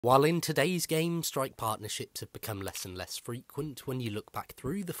While in today's game, strike partnerships have become less and less frequent, when you look back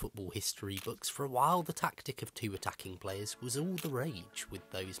through the football history books, for a while the tactic of two attacking players was all the rage, with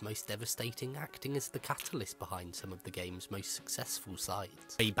those most devastating acting as the catalyst behind some of the game's most successful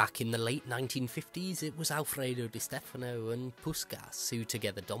sides. Way back in the late 1950s, it was Alfredo Di Stefano and Puskas who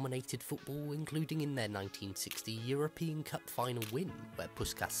together dominated football, including in their 1960 European Cup final win, where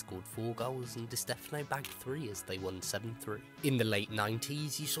Puskas scored 4 goals and Di Stefano bagged 3 as they won 7-3. In the late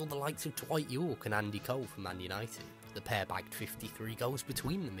 90s, you saw the likes of Dwight Yorke and Andy Cole from Man United. The pair bagged 53 goals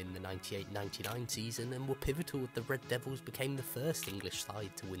between them in the 98-99 season and were pivotal as the Red Devils became the first English side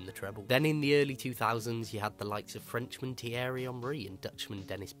to win the treble. Then in the early 2000s you had the likes of Frenchman Thierry Henry and Dutchman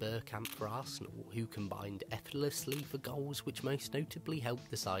Dennis Bergkamp for Arsenal, who combined effortlessly for goals which most notably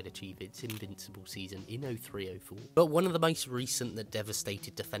helped the side achieve its invincible season in 03-04. But one of the most recent that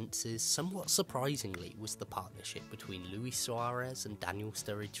devastated defences, somewhat surprisingly, was the partnership between Luis Suarez and Daniel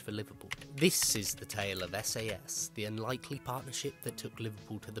Sturridge for Liverpool. This is the tale of SAS, the unlikely partnership that took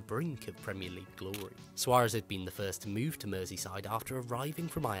Liverpool to the brink of Premier League glory. Suarez had been the first to move to Merseyside after arriving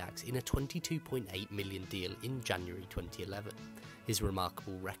from Ajax in a £22.8 million deal in January 2011. His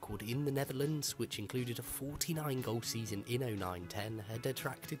remarkable record in the Netherlands, which included a 49-goal season in 09-10, had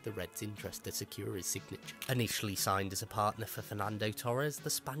attracted the Reds' interest to secure his signature. Initially signed as a partner for Fernando Torres,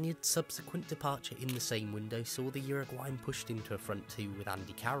 the Spaniard's subsequent departure in the same window saw the Uruguayan pushed into a front two with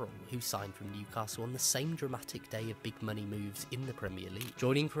Andy Carroll, who signed from Newcastle on the same dramatic day of big money moves in the Premier League.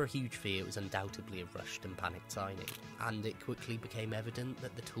 Joining for a huge fee, it was undoubtedly a rushed and panicked signing, and it quickly became evident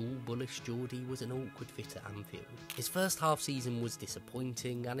that the tall, bullish Geordie was an awkward fit at Anfield. His first half season was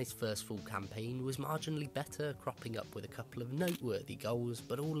disappointing, and his first full campaign was marginally better, cropping up with a couple of noteworthy goals,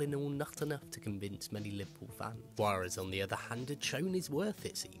 but all in all not enough to convince many Liverpool fans. Suarez, on the other hand, had shown his worth,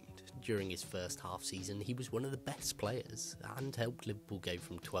 it seemed. During his first half season, he was one of the best players and helped Liverpool go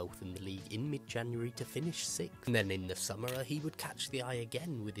from 12th in the league in mid-January to finish 6th. And then in the summer, he would catch the eye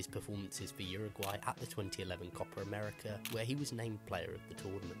again with his performances for Uruguay at the 2011 Copa America, where he was named player of the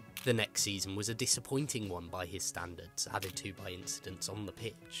tournament. The next season was a disappointing one by his standards, added to by incidents on the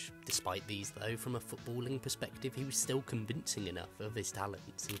pitch. Despite these though, from a footballing perspective, he was still convincing enough of his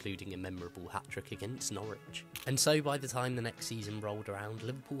talents, including a memorable hat-trick against Norwich. And so by the time the next season rolled around,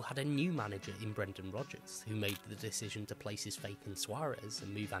 Liverpool had a new manager in Brendan Rodgers, who made the decision to place his faith in Suarez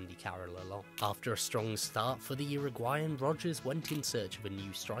and move Andy Carroll along. After a strong start for the Uruguayan, Rodgers went in search of a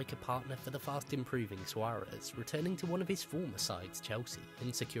new striker partner for the fast-improving Suarez, returning to one of his former sides, Chelsea,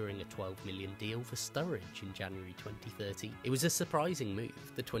 and securing a £12 million deal for Sturridge in January 2013. It was a surprising move.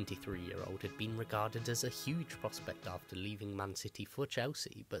 The 23-year-old had been regarded as a huge prospect after leaving Man City for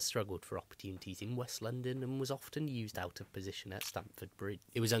Chelsea, but struggled for opportunities in West London and was often used out of position at Stamford Bridge.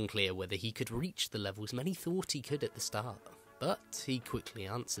 It was unclear whether he could reach the levels many thought he could at the start, but he quickly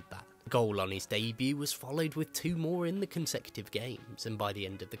answered that. The goal on his debut was followed with 2 more in the consecutive games, and by the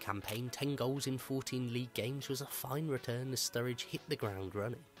end of the campaign, 10 goals in 14 league games was a fine return as Sturridge hit the ground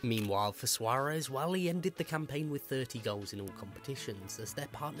running. Meanwhile for Suarez, well, he ended the campaign with 30 goals in all competitions, as their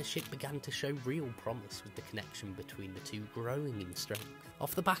partnership began to show real promise, with the connection between the two growing in strength.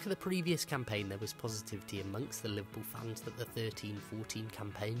 Off the back of the previous campaign, there was positivity amongst the Liverpool fans that the 13-14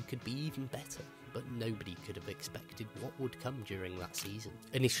 campaign could be even better, but nobody could have expected what would come during that season.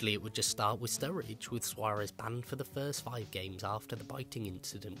 Initially it would just start with Sturridge, with Suarez banned for the first 5 games after the biting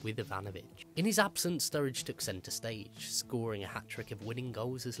incident with Ivanovic. In his absence, Sturridge took centre stage, scoring a hat-trick of winning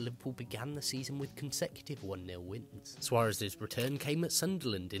goals as Liverpool began the season with consecutive 1-0 wins. Suarez's return came at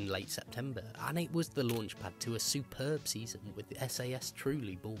Sunderland in late September, and it was the launchpad to a superb season, with the SAS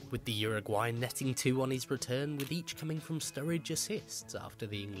truly ball, with the Uruguayan netting 2 on his return, with each coming from Sturridge assists after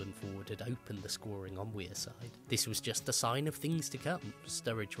the England forward had opened the scoring on Weir's side. This was just a sign of things to come.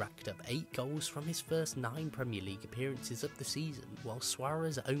 Sturridge racked up 8 goals from his first 9 Premier League appearances of the season, while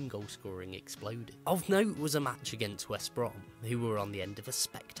Suarez's own goal scoring exploded. Of note was a match against West Brom, who were on the end of a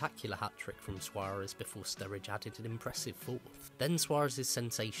spectacular hat-trick from Suarez before Sturridge added an impressive 4th. Then Suarez's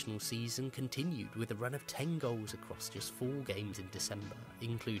sensational season continued with a run of 10 goals across just 4 games in December,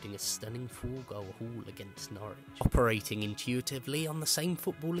 including a stunning 4-goal haul against Norwich. Operating intuitively on the same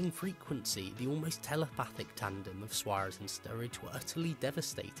footballing frequency, the almost telepathic tandem of Suarez and Sturridge were utterly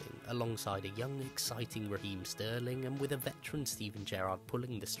devastating, alongside a young, exciting Raheem Sterling and with a veteran Steven Gerrard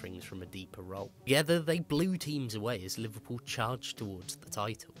pulling the strings from a deeper role. Together, they blew teams away as Liverpool charged towards the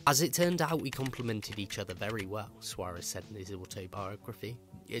title. As it turned out, we complemented each other very well, Suarez said in his autobiography.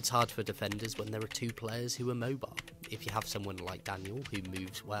 It's hard for defenders when there are 2 players who are mobile. if you have someone like Daniel who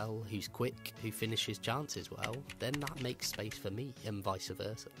moves well, who's quick, who finishes chances well, then that makes space for me, and vice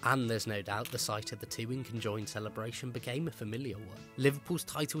versa. And there's no doubt the sight of the two in conjoined celebration became a familiar one. Liverpool's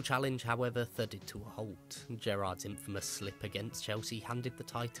title challenge, however, thudded to a halt. Gerrard's infamous slip against Chelsea handed the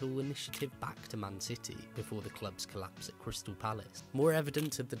title initiative back to Man City before the club's collapse at Crystal Palace. More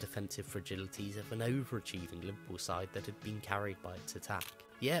evidence of the defensive fragilities of an overachieving Liverpool side that had been carried by its attack.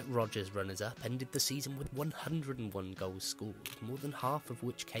 Yet Rodgers' runners-up ended the season with 101 goals scored, more than half of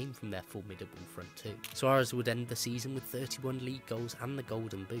which came from their formidable front two. Suarez would end the season with 31 league goals and the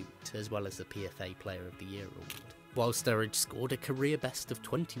Golden Boot, as well as the PFA Player of the Year award. While Sturridge scored a career best of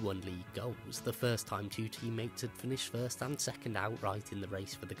 21 league goals, the first time two teammates had finished first and second outright in the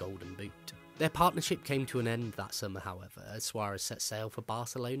race for the Golden Boot. Their partnership came to an end that summer, however, as Suarez set sail for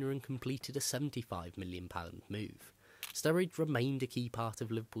Barcelona and completed a £75 million move. Sturridge remained a key part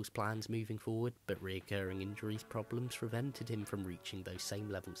of Liverpool's plans moving forward, but recurring injuries problems prevented him from reaching those same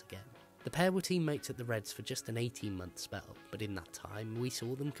levels again. The pair were teammates at the Reds for just an 18-month spell, but in that time we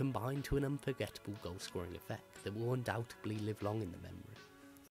saw them combine to an unforgettable goal-scoring effect that will undoubtedly live long in the memory.